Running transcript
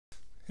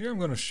Here I'm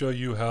going to show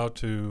you how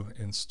to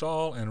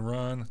install and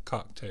run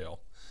Cocktail.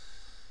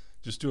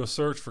 Just do a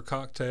search for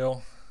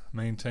Cocktail.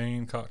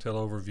 Maintain Cocktail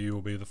Overview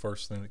will be the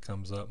first thing that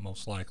comes up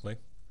most likely.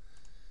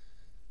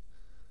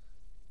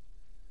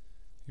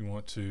 You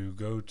want to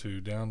go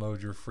to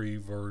download your free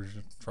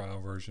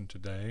trial version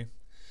today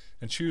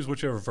and choose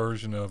whichever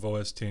version of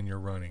OS X you're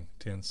running,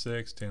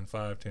 10.6,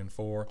 10.5,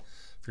 10.4.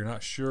 If you're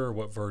not sure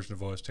what version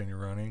of OS X you're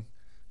running,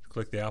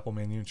 click the Apple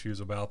menu and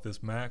choose About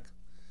This Mac,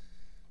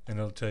 and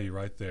it'll tell you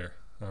right there.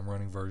 I'm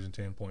running version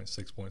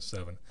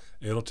 10.6.7.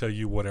 It'll tell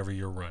you whatever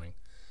you're running.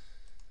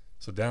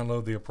 So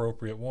download the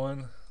appropriate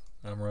one.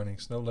 I'm running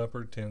Snow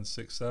Leopard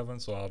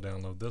 10.6.7, so I'll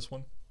download this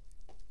one.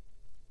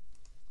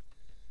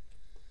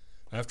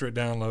 After it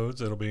downloads,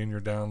 it'll be in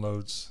your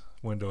downloads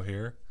window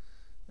here,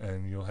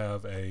 and you'll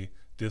have a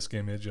disk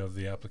image of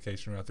the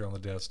application right there on the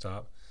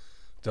desktop.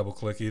 Double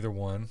click either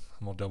one.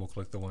 I'm going to double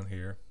click the one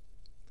here.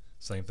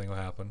 Same thing will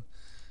happen.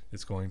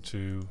 It's going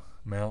to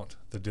mount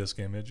the disk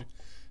image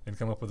and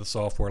come up with a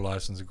software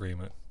license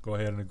agreement. Go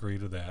ahead and agree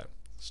to that.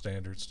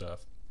 Standard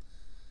stuff.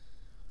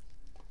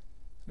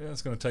 Now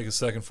it's going to take a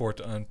second for it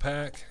to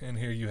unpack, and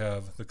here you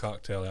have the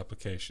Cocktail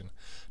application.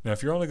 Now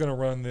if you're only going to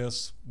run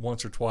this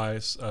once or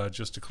twice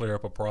just to clear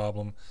up a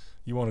problem,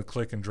 you want to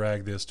click and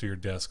drag this to your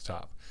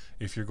desktop.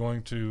 If you're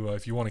going to,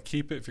 if you want to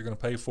keep it, if you're going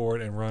to pay for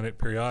it and run it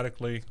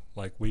periodically,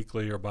 like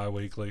weekly or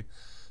bi-weekly,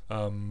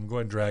 go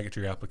ahead and drag it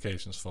to your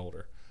applications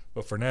folder.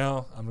 But for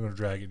now, I'm going to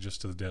drag it just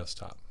to the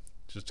desktop,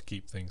 just to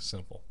keep things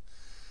simple.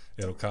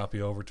 It'll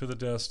copy over to the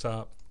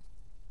desktop,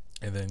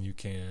 and then you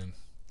can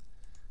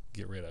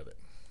get rid of it.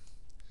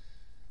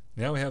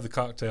 Now we have the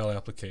Cocktail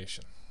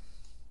application.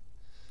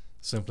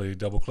 Simply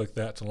double click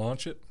that to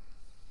launch it.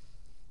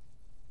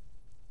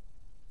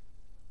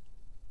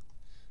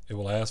 It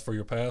will ask for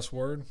your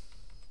password.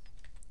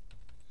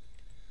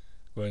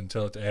 Go ahead and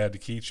tell it to add to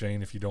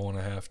keychain if you don't want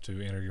to have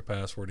to enter your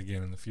password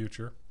again in the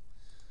future.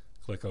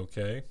 Click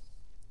OK.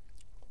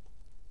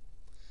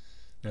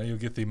 Now you'll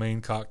get the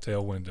main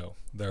Cocktail window.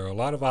 There are a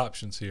lot of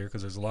options here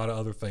because there's a lot of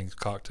other things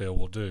Cocktail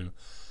will do.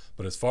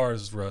 But as far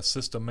as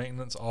system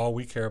maintenance, all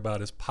we care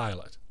about is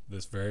Pilot,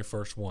 this very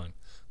first one.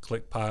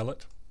 Click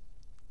Pilot,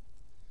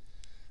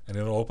 and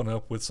it'll open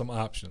up with some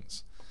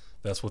options.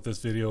 That's what this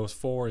video is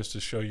for, is to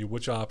show you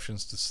which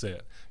options to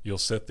set. You'll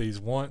set these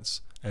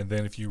once, and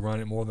then if you run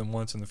it more than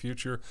once in the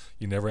future,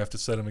 you never have to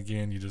set them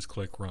again. You just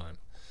click Run.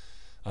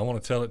 I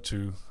want to tell it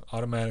to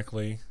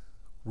automatically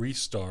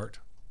restart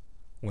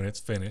when it's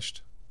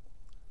finished.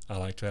 I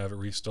like to have it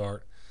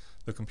restart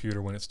the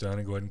computer when it's done,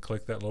 and go ahead and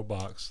click that little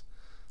box.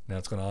 Now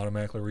it's going to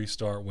automatically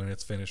restart when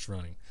it's finished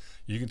running.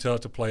 You can tell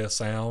it to play a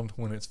sound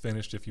when it's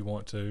finished if you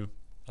want to.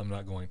 I'm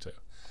not going to.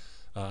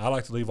 I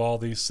like to leave all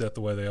these set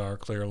the way they are: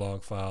 clear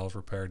log files,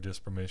 repair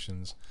disk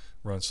permissions,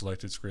 run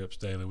selected scripts,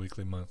 daily,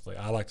 weekly, monthly.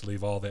 I like to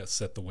leave all that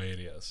set the way it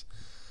is.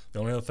 The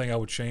only other thing I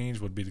would change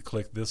would be to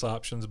click this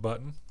options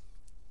button.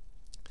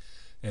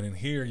 And in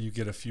here you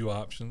get a few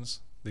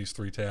options, these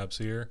three tabs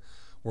here.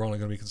 We're only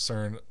going to be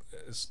concerned,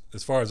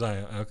 as far as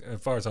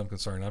I'm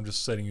concerned, I'm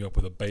just setting you up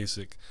with a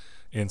basic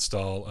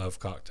install of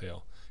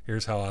Cocktail.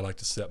 Here's how I like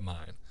to set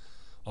mine.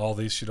 All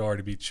these should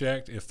already be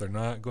checked. If they're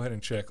not, go ahead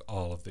and check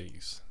all of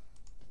these.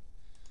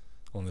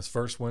 On this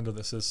first window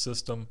that says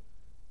System,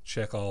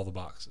 check all the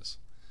boxes.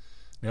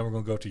 Now we're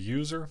going to go to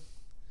User,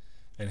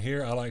 and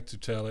here I like to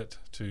tell it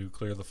to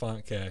clear the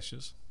font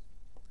caches.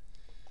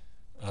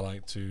 I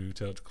like to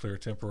tell it to clear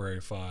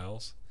temporary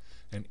files.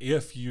 And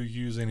if you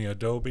use any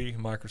Adobe,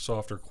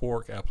 Microsoft, or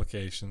Quark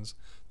applications,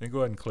 then go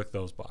ahead and click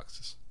those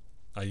boxes.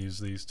 I use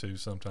these two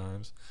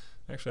sometimes.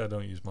 Actually, I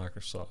don't use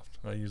Microsoft.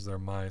 I use their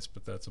mice,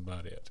 but that's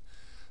about it.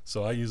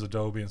 So I use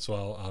Adobe, and so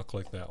I'll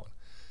click that one.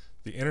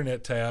 The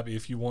Internet tab,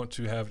 if you want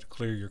to have to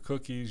clear your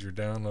cookies, your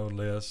download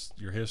list,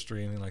 your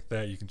history, anything like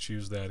that, you can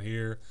choose that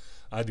here.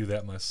 I do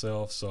that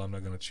myself, so I'm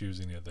not going to choose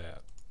any of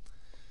that.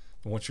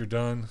 And once you're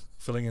done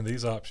filling in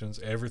these options,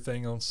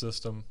 everything on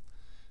System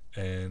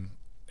and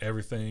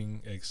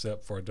everything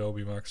except for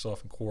Adobe,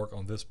 Microsoft, and Quark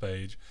on this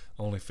page,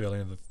 only fill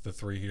in the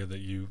three here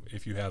that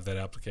if you have that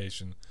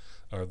application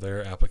or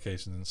their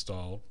applications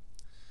installed.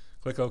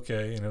 Click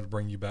OK, and it'll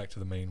bring you back to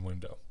the main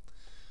window.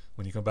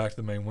 When you come back to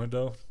the main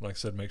window, like I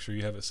said, make sure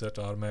you have it set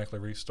to automatically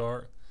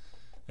restart,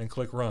 and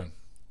click Run.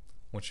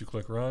 Once you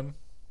click Run,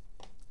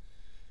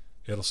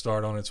 it'll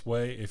start on its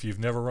way. If you've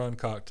never run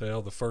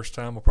Cocktail, the first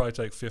time will probably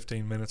take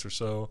 15 minutes or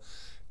so.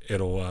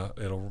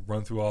 It'll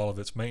run through all of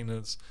its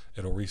maintenance.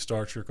 It'll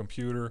restart your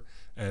computer,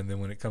 and then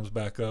when it comes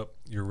back up,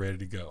 you're ready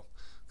to go.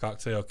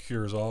 Cocktail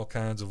cures all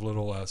kinds of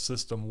little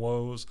system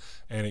woes,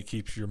 and it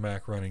keeps your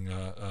Mac running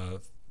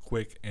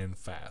quick and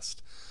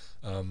fast.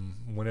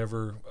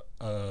 Whenever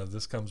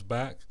this comes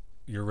back,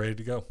 you're ready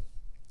to go.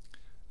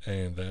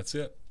 And that's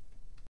it.